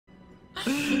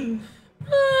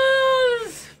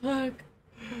Fuck.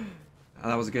 Oh,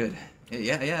 that was good.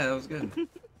 Yeah, that was good.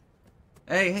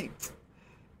 Hey.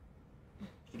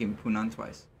 You gave me Punan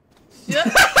twice. I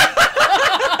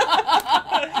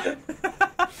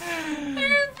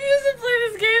refuse to play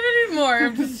this game anymore.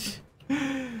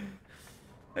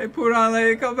 Hey, Punan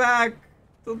lady, come back.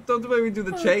 Don't make me do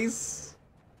the chase.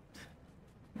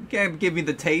 You can't give me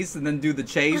the taste and then do the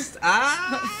chase.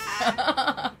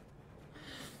 Ah!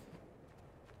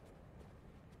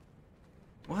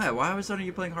 What? Why was suddenly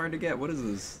you playing hard to get? What is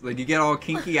this? Like, you get all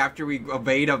kinky after we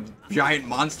evade a giant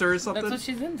monster or something? That's what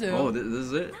she's into. Oh, this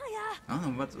is it? Oh,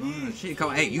 what's... Oh, shit. Come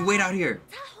on. Hey, you wait out here.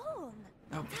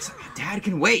 Oh, Dad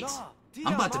can wait.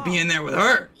 I'm about to be in there with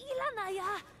her.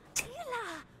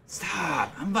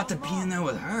 Stop. I'm about to be in there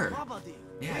with her.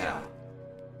 Yeah.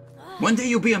 One day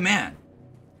you'll be a man.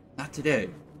 Not today.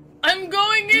 I'm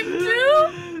going in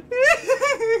too?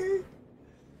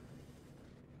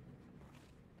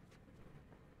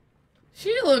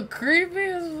 She look creepy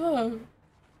as fuck.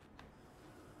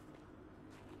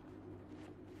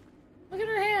 Look at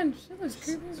her hand. She looks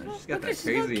creepy as fuck. She's got that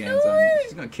crazy hands on her.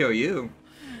 She's gonna kill you.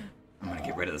 I'm gonna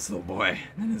get rid of this little boy.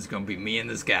 And then it's gonna be me and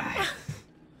this guy.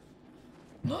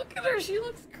 Look at her. She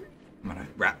looks creepy. I'm gonna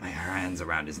wrap my hands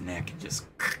around his neck and just...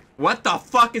 What the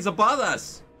fuck is above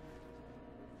us?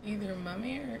 Either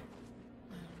mummy or...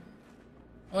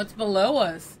 What's below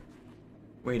us?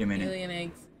 Wait a minute. Alien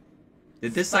eggs.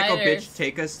 Did this psycho bitch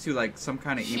take us to like some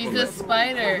kind of evil... She's a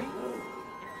spider.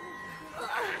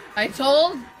 I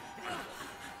told...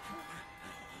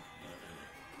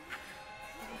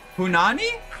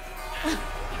 Punani?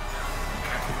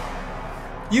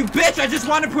 You bitch! I just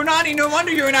wanted Punani! No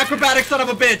wonder you're an acrobatic son of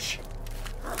a bitch!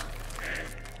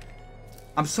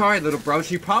 I'm sorry, little bro.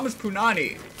 She promised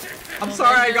Punani. I'm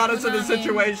sorry I got into this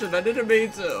situation. I didn't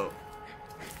mean to.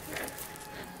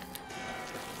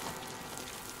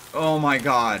 Oh my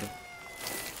god.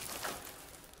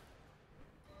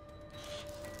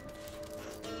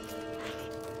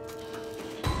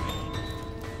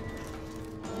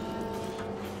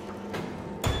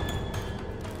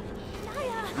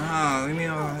 Oh, leave me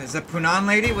alone. Is that Punan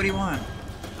lady? What do you want?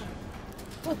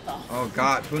 What the? Oh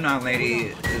god, Punan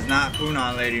lady is not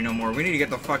Punan lady no more. We need to get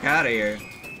the fuck out of here.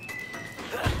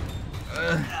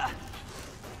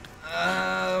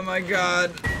 Oh my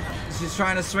god. She's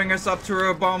trying to swing us up to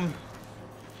her bum.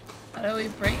 How do we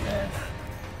break this?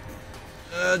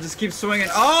 Just keep swinging.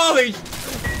 Holy!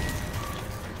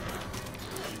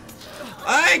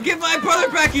 Hey, give my brother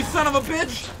back, you son of a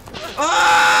bitch!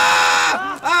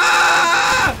 Ah!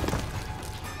 Ah!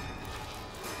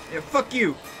 Yeah, fuck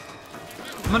you.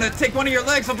 I'm gonna take one of your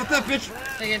legs off of that bitch.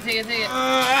 Take it, take it, take it.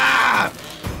 Ah!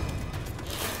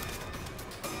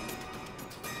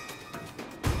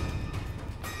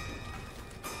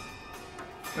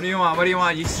 What do you want? What do you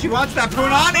want? She wants that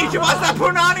Punani! She wants that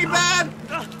Punani bad!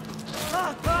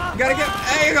 You gotta get...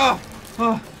 There you go!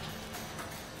 Oh.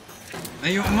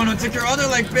 Now I'm gonna take your other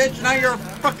leg, bitch! Now you're a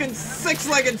fucking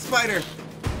six-legged spider!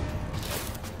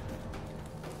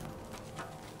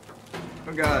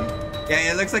 Oh god.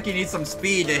 Yeah, it looks like you need some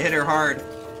speed to hit her hard.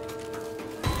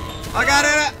 I got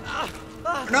it!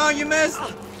 No, you missed!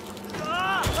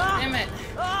 Damn it.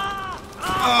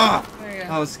 Oh, There you go.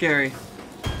 that was scary.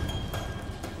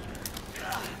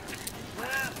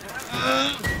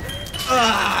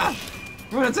 I'm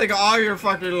gonna take all your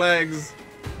fucking legs.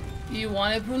 You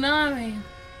wanted Punani.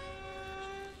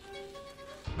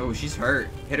 Oh, she's hurt.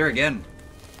 Hit her again.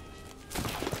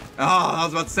 Oh, I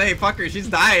was about to say, fuck her, she's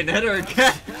dying. Hit her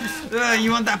again.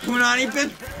 You want that Punani,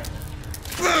 bitch?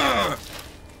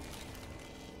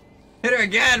 Hit her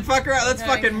again. Fuck her. Let's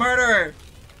fucking murder her.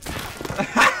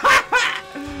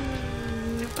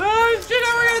 Oh shit,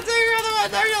 now we're gonna take her other one.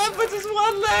 Now you're gonna put just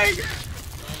one leg.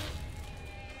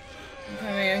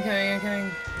 I'm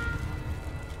coming.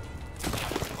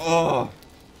 Oh.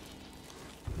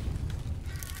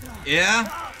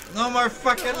 Yeah? No more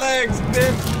fucking legs,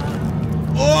 bitch.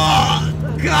 Oh,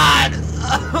 God.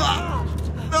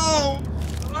 No.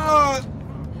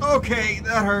 Okay,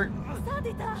 that hurt.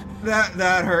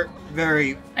 That hurt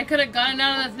very. I could have gotten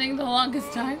out of that thing the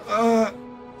longest time.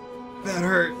 That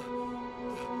hurt.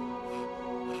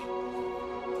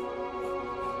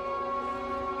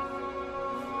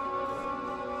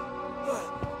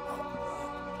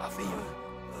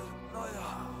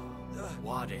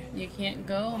 You can't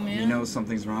go, man. You know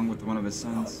something's wrong with one of his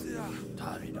sons.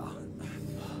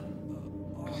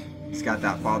 He's got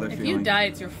that father feeling. If you die,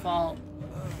 it's your fault.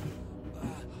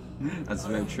 That's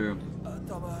very true.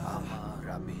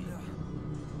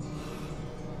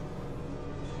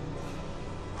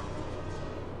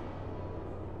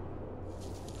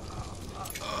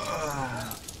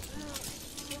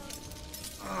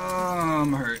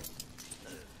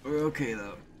 okay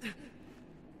though.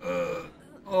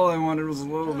 All I wanted was a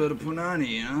little bit of punani,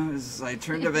 you know? As I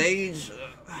turned of age.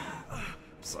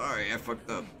 Sorry, I fucked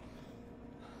up.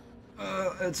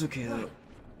 It's okay though.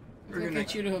 We're gonna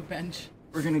get you to a bench.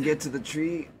 We're gonna get to the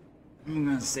tree. I'm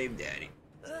gonna save Daddy.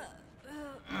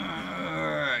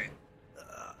 Alright.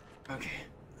 Okay.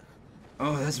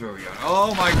 Oh, that's where we are.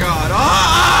 Oh my god.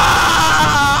 Ah!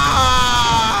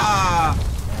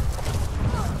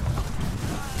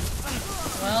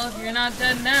 Well, if you're not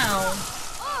dead now.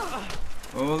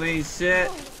 Holy shit.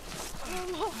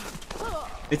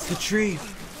 It's the tree. Did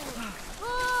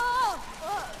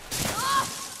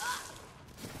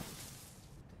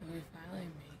we finally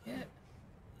make it?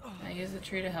 Can I use the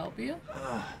tree to help you?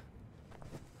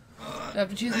 Do I have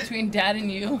to choose between Dad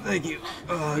and you? Thank you.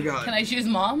 Oh god. Can I choose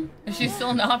Mom? Is she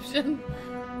still an option?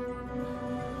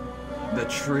 The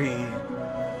tree.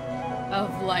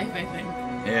 Of life, I think.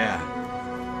 Yeah.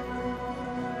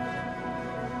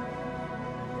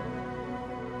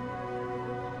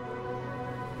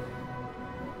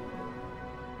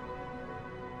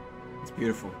 It's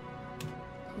beautiful.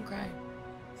 Don't cry.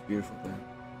 It's beautiful, man.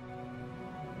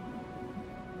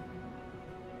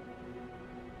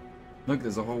 Look,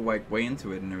 there's a whole like way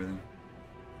into it and everything.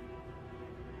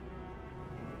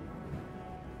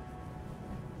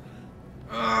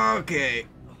 Okay.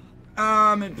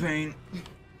 I'm in pain.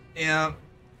 Yeah.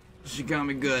 She got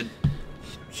me good.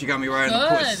 She got me right on the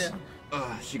puss.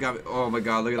 She got me. Oh my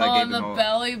god, look at that on gaping the hole.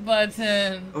 belly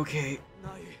button. Okay.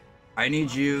 I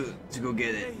need you to go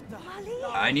get it.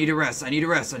 I need a rest. I need a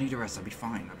rest. I need a rest. I'll be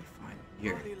fine. I'll be fine.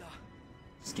 Here.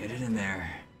 Just get it in there.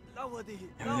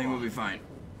 Everything will be fine.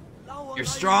 You're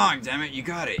strong, damn it. You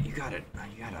got it. You got it.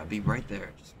 You got it. I'll be right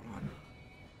there. Just hold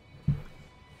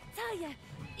on.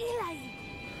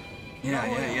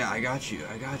 Yeah. I got you.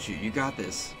 I got you. You got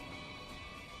this.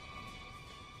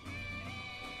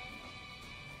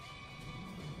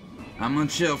 I'm gonna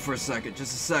chill for a second.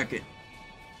 Just a second.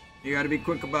 You gotta be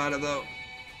quick about it, though.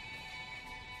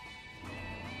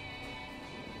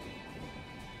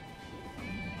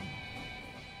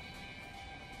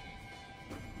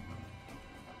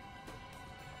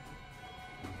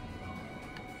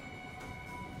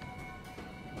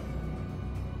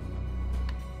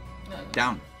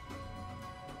 Down.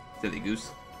 Silly goose.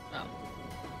 Oh.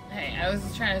 Hey, I was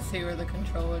just trying to see where the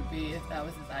control would be if that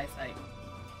was his eyesight.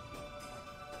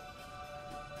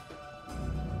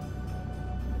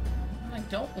 I'm like,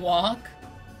 don't walk.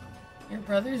 Your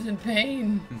brother's in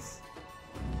pain.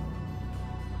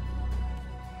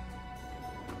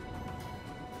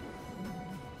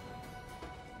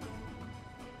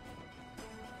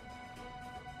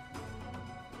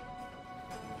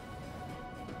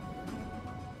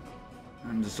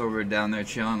 I'm just over down there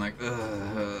chilling like,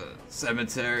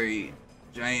 cemetery,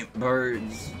 giant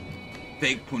birds,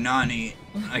 fake punani.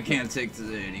 I can't take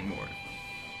today anymore.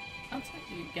 That's what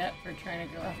you get for trying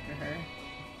to go after her.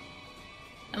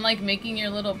 And like making your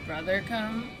little brother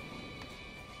come.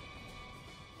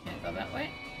 Can't go that way?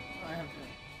 Oh, I have to.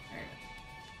 There you go.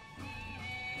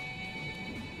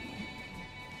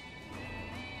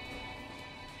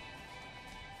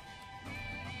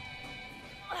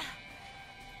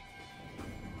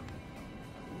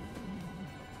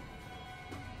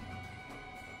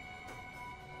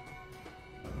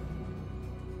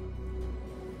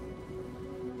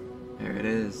 There it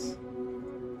is.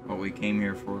 What we came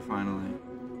here for finally.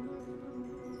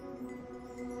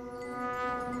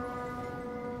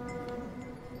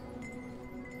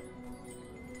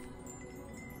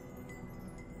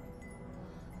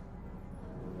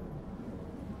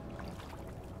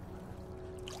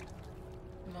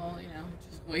 Well, you know,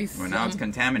 just waste Well, now it's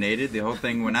contaminated. The whole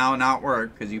thing will now not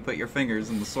work because you put your fingers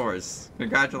in the source.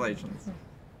 Congratulations.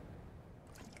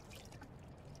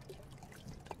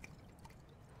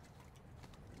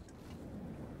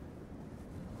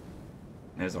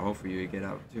 There's a hole for you to get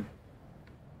out, too.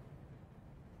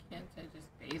 Can't I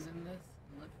just bathe in this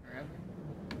and live forever?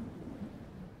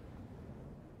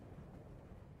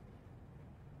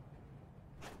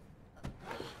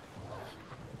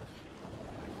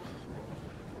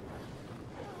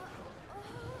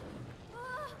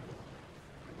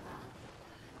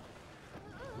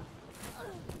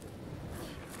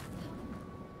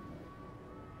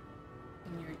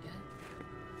 And you're dead.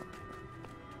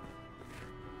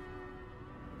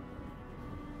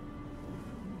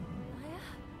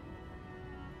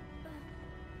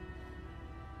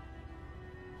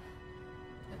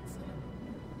 That's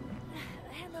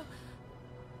Hello.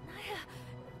 Naya.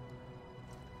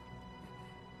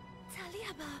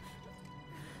 Taliaba.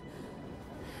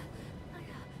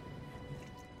 Naya.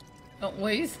 Don't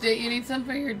waste it. You need some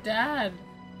for your dad.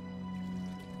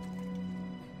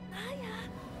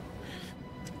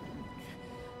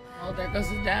 goes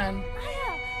his dad. Naya!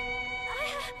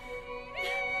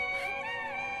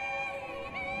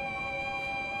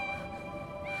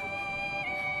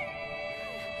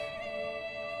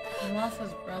 He lost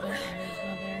his brother and his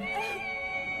mother.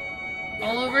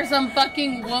 All over some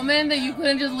fucking woman that you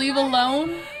couldn't just leave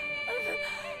alone?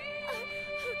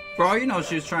 For all you know,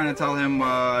 she was trying to tell him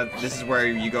this is where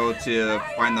you go to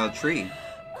find the tree.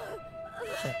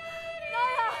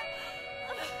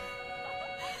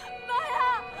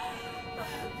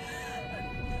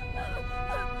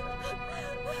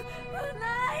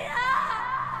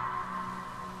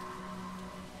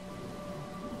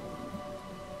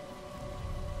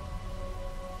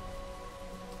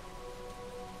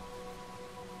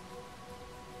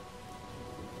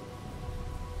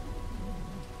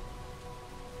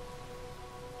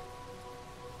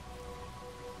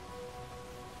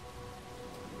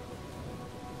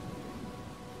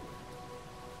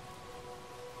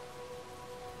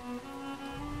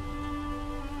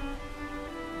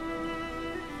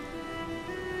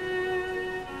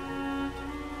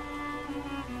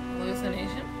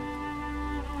 Hallucination?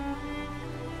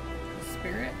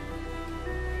 Spirit?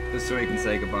 Just so he can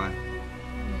say goodbye.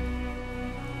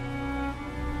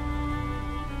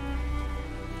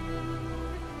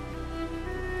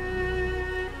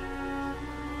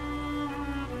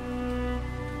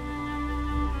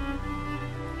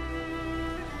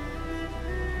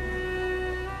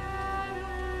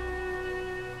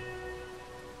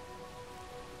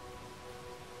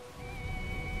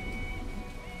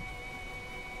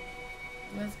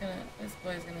 This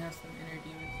boy's gonna have some inner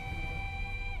demons.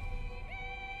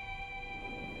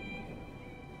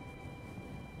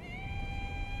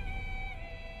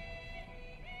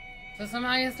 So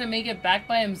somehow he has to make it back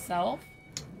by himself?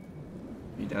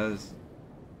 He does.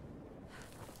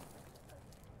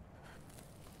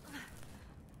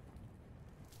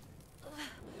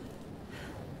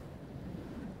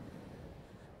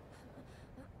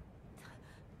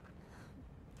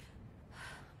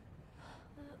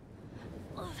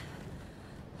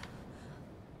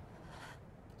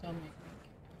 Don't make me.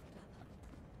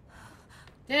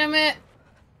 Damn it!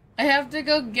 I have to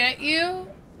go get you?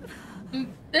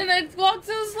 And I walk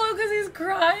so slow because he's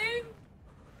crying?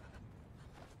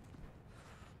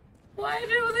 Why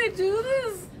do they do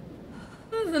this?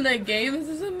 This isn't a game, this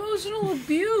is emotional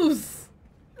abuse.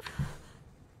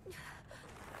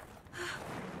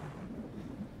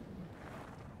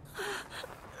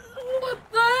 What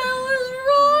the hell is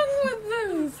wrong with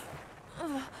this?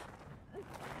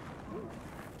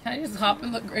 Can I just hop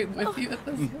in the grave with you at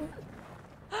this point?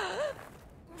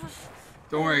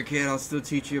 Don't worry, kid. I'll still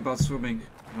teach you about swimming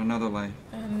in another life.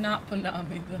 And not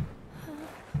Panami, though.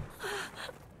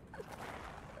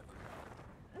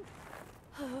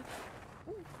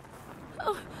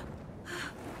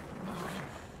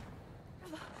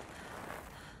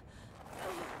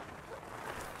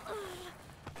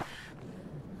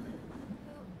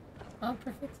 Oh,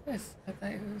 perfect space. I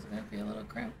thought it was going to be a little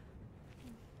cramped.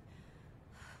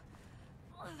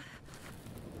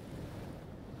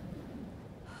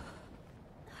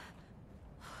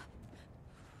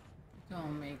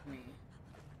 Don't make me.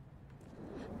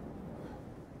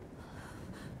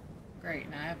 Great,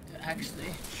 now I have to actually...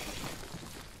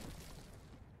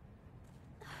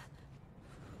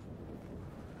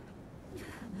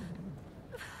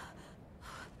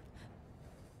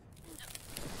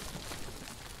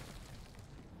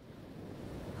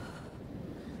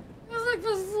 It's like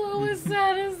the slowest,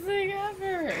 saddest thing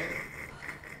ever.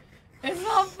 It's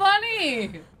not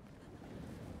funny.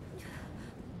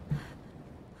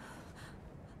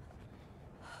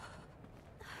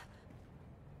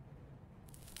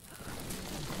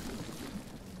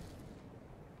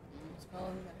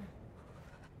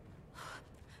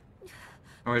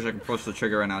 I wish I could push the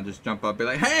trigger right now, just jump up, be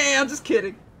like, "Hey, I'm just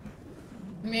kidding."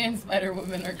 Me and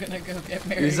Spider-Woman are gonna go get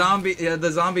married.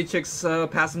 The zombie chicks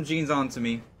passed some genes on to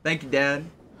me. Thank you, Dad.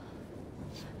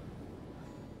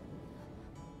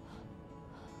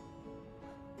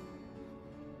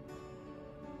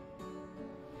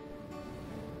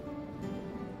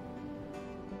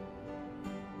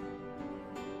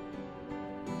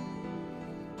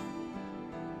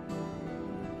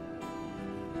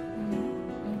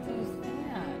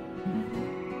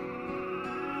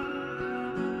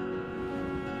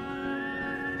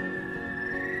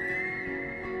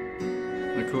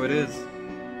 Look who it is.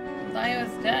 I thought he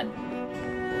was dead.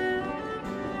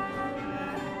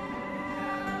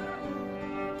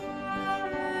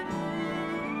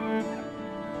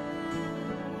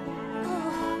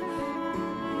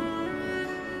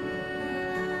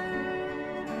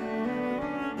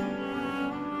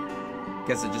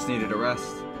 Guess it just needed a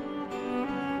rest.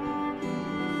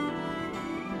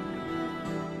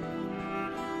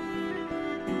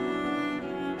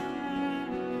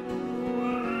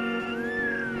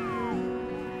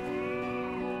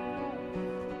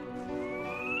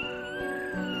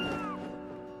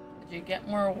 you get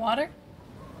more water?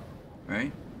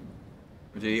 Right?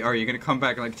 Or are you gonna come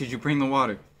back like, did you bring the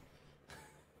water?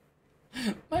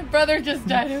 My brother just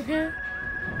died, okay?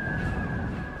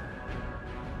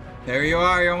 There you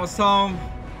are, you're almost home.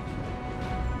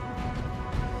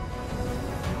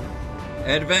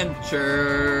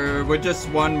 Adventure with just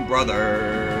one brother.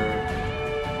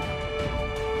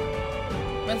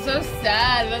 That's so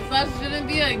sad. Shouldn't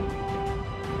be a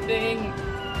thing.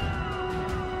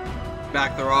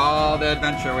 Back through all the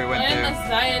adventure we went When through. the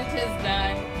scientist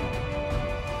died.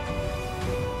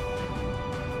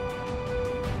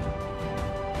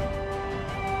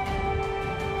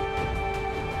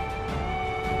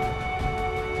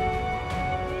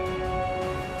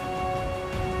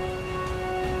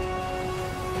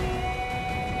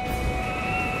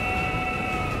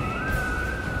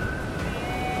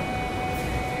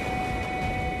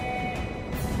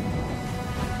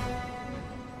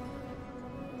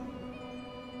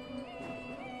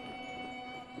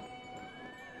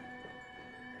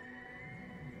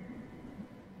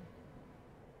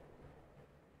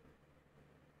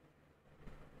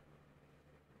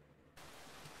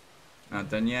 Not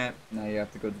done yet. Now you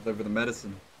have to go deliver the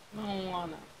medicine. I don't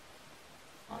wanna.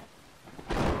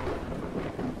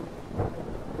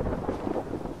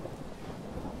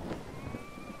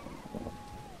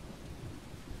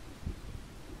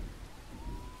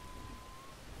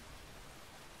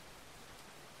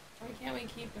 Why can't we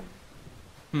keep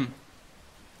him?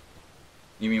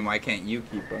 You mean why can't you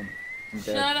keep him?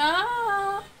 Shut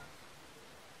up!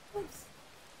 That's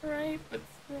right, but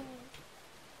still.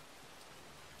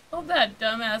 Oh, that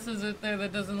dumbass is out there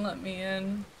that doesn't let me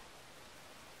in.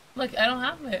 Look, I don't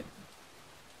have it.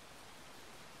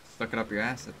 Stuck it up your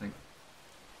ass, I think.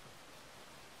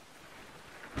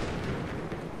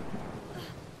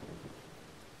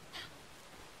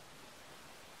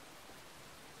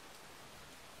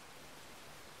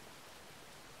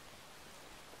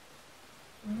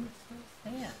 I'm so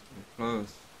sad. You're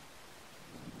close.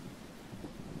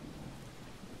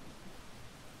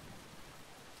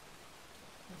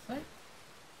 This way?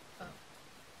 Oh.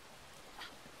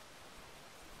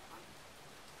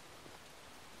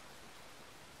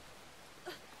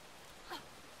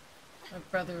 My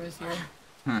brother was here.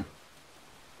 Huh.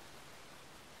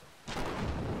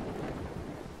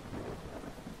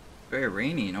 Very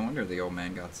rainy. No wonder the old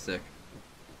man got sick.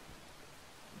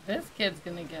 This kid's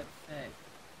gonna get sick.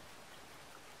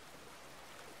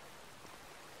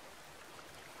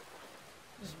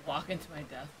 Just walk into my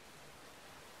death.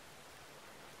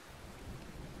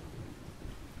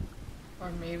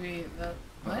 Or maybe the...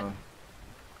 What? Uh-oh.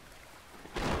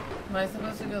 Am I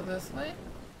supposed to go this way?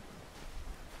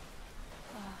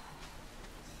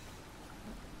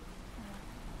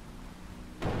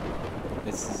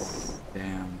 This is...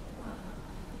 damn.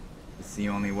 It's the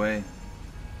only way.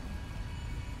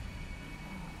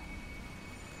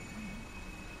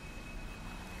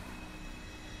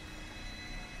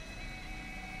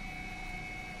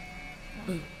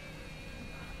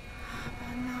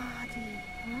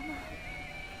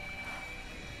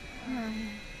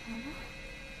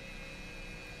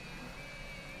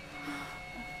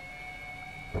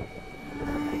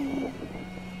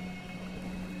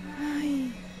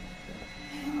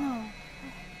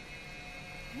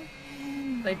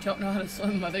 I don't know how to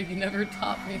swim, Mother. You never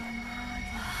taught me.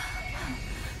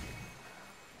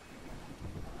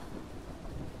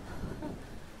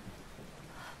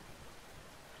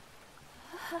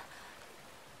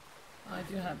 Oh, I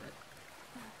do have it.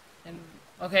 And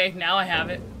okay, now I have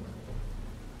it.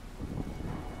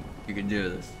 You can do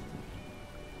this.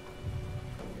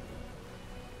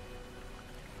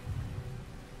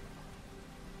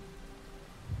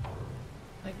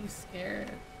 Like he's scared.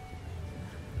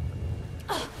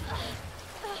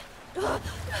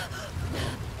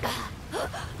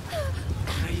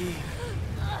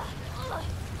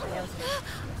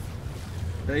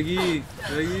 Peggy!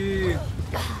 Peggy!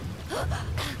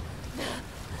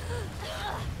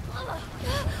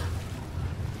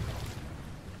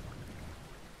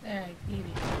 There, I beat it.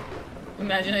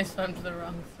 Imagine I swam to the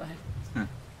wrong side.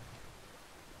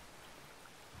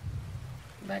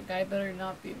 That guy better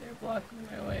not be there blocking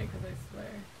my way, because I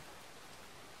swear.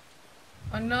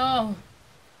 Oh no!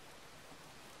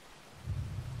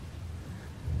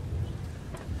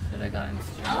 Should have gotten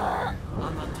stronger.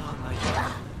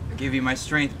 I give you my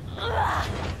strength.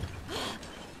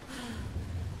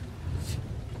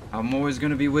 I'm always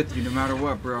gonna be with you no matter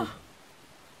what, bro.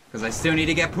 Because I still need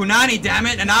to get Punani, damn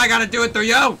it, and now I gotta do it through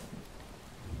you!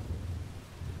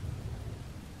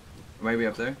 Maybe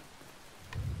up there?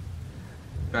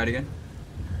 Try it again.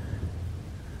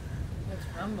 It's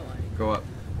rumbling. Go up.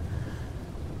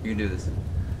 You can do this.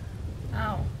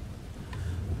 Ow.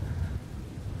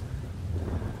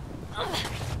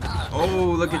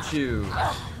 Oh, look at you.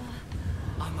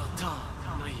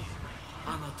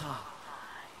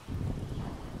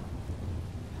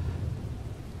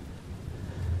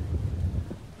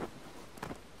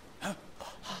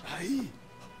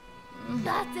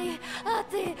 Ati,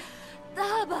 ati,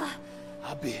 daba.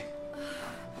 Abi.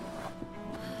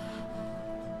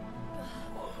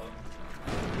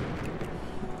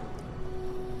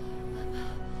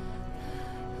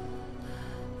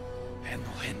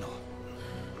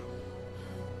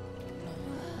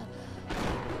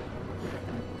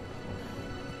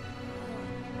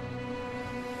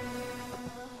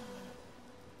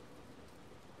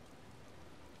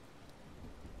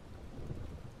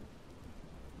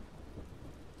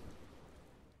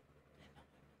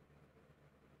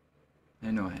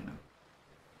 Heno. Heno.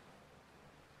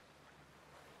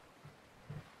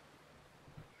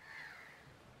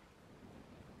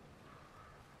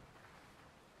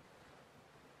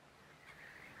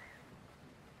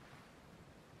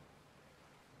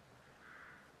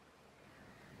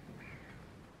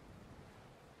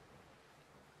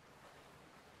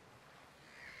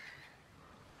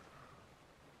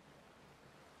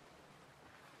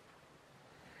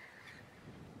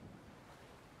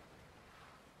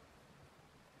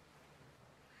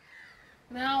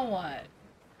 Now what?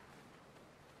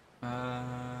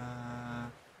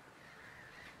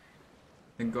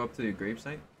 Then go up to your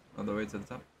gravesite, all the way to the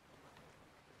top.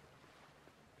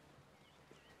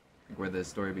 Like where the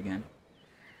story began.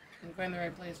 I'm going the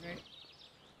right place, right?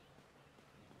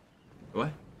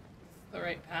 What? The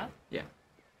right path? Yeah.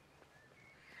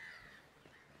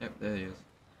 Yep, there he is.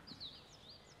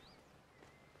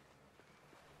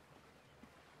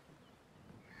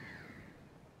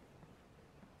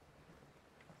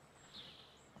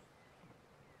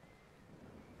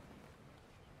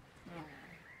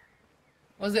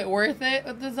 Was it worth it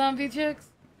with the zombie chicks?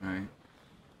 Alright.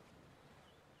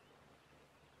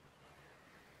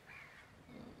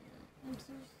 I'm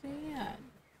so sad.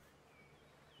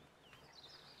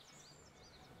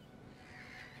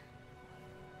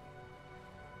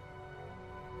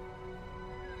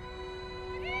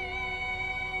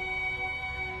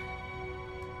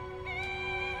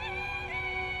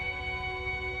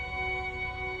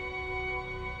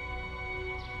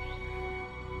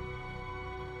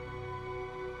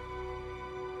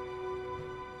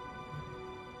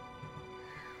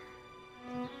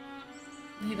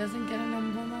 He doesn't get an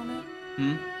emblem on it?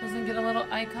 Doesn't get a little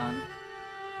icon?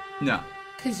 No.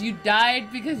 Because you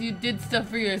died because you did stuff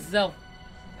for yourself.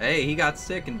 Hey, he got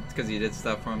sick and because he did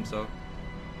stuff for himself.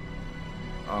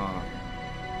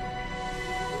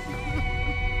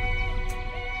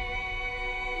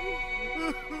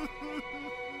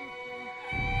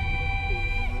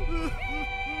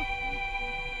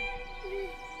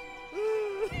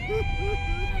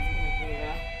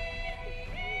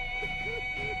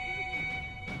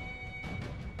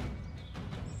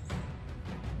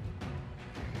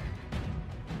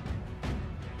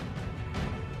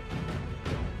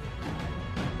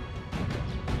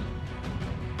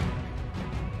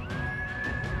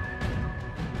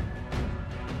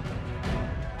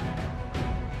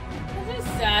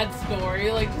 Sad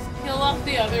story, like just kill off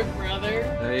the other brother.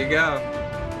 There you go.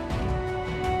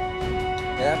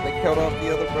 Yeah, they killed off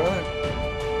the other brother.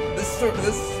 This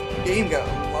game got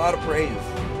a lot of praise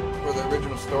for the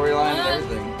original storyline and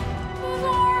everything. It was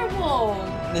horrible.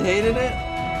 You hated it?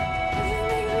 This is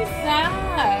making me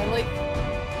sad. Like,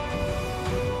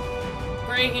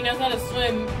 great, he knows how to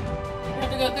swim. You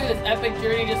have to go through this epic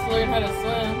journey just to learn how to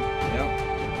swim. Yep.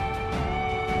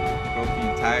 Go through the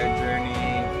entire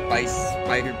journey, fight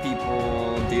spider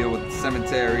people, deal with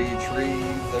cemetery,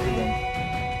 trees, everything.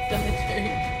 Cemetery.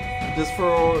 Just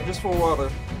for water.